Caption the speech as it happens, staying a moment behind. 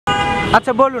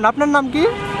আচ্ছা বলুন আপনার নাম কি?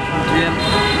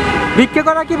 ভিক্ষে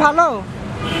করা কি ভালো?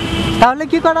 তাহলে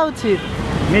কি করা উচিত?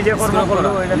 নিজে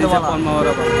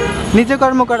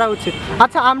কর্ম করা উচিত।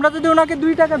 আচ্ছা আমরা যদি ওনাকে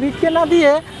 2 টাকা ভিক্ষে না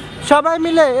দিয়ে সবাই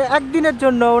মিলে একদিনের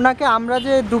জন্য ওনাকে, আমরা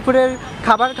যে দুপুরের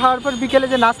খাবার খাওয়ার পর বিকেলে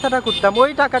যে নাস্তাটা করতাম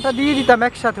ওই টাকাটা দিয়ে দিতাম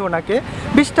একসাথে ওনাকে,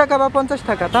 20 টাকা বা 50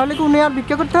 টাকা, তাহলে কি উনি আর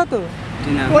ভিক্ষে করতে হতো?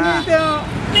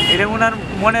 এটা ওনার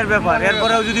মনের ব্যাপার,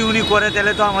 এরপরেও যদি উনি করে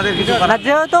তাহলে তো আমাদের কিছু না,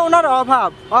 যেহেতু ওনার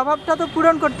অভাবটা তো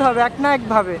পূরণ করতে হবে এক না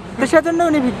একভাবে, তো সেজন্য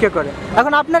উনি ভিক্ষে করে।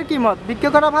 এখন আপনার কি মত, ভিক্ষে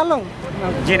করা ভালো?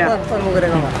 জি না,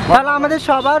 তাহলে আমাদের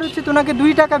সবার উচিত ওনাকে 2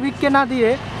 টাকা ভিক্ষে না দিয়ে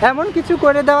এমন কিছু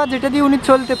করে দেওয়া যেটা দিয়ে উনি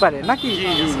চলতে পারে, নাকি?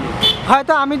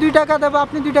 হয়তো আমি 2 টাকা দেবো,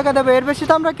 আপনি 2 টাকা দেবো, এর বেশি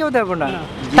তো আমরা কেউ দেবো না।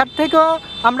 তার থেকেও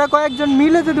আমরা কয়েকজন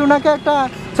মিলে যদি ওনাকে একটা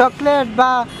চকলেট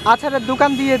বা আচারের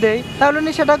দোকান দিয়ে দেই তাহলে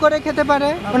উনি সেটা করে খেতে পারে,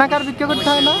 ওনাকে আর ভিক্ষে করতে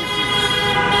হয় না।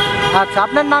 আচ্ছা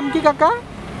আপনার নাম কি কাকা?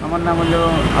 আমার নাম হলো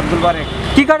আব্দুল বারেক।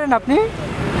 কি করেন আপনি?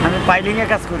 আমি পাইলিং এর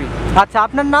কাজ করি। আচ্ছা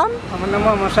আপনার নাম? আমার নাম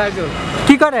মোহাম্মদ সাইদুল।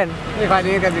 কি করেন? এই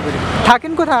পাইলিং এর কাজ করি।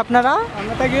 থাকেন কোথায় আপনারা?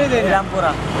 আমরা তো গিয়ে যাই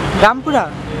রামপুরা। রামপুরা।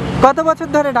 কত বছর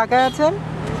ধরে ঢাকায় আছেন?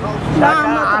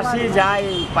 আসি যাই,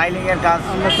 পাইলিং এর কাজ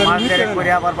করে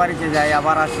আবার বাড়িতে যাই,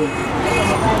 আবার আসি।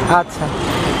 আচ্ছা,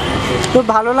 তো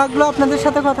ভালো লাগলো আপনাদের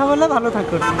সাথে কথা বলে, ভালো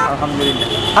থাকুন। আলহামদুলিল্লাহ।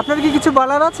 আপনার কি কিছু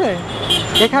বলার আছে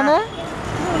এখানে?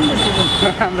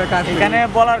 এখানে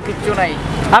বলার কিছু নাই।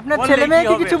 আপনার ছেলে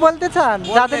মেয়েকে কিছু বলতে চান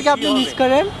যাদেরকে আপনি মিস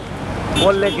করেন?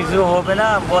 বললে কিছু হবে না,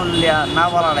 বললে না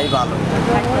বলাটাই ভালো।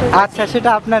 আচ্ছা সেটা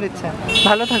আপনার ইচ্ছা,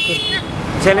 ভালো থাকুন।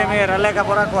 ছেলে মেয়েরা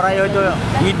লেখাপড়া করাই, হয়তো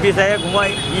ঈদ বিছাইয়ে ঘুমাই,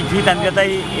 ঈদ আনতে তাই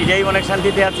এটাই অনেক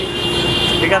শান্তিতে আছি।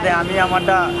 ঠিক আছে, আমি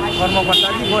আমারটা কর্মকর্তা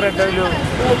পরে রইল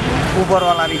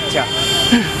উপরওয়ালার ইচ্ছা।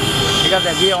 ঠিক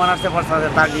আছে, বিয়ে অনার্সে পড়তে হবে,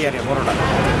 তার বিয়ে বড়টা।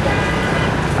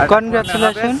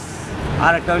 কনগ্রাচুলেশন।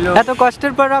 আর একটা হইলো, এত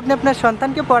কষ্টের পর আপনি আপনার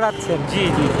সন্তানকে পড়াচ্ছেন। জি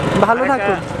জি, ভালো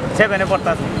থাকুন। 7-এ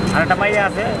পড়তেছে, আর একটা মাইয়া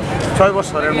আছে 6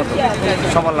 বছরের মতো,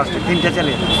 সবার লাস্টে 3টে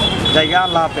ছেলে। জায়গা,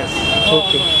 আল্লাহ হাফেজ।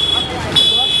 ওকে।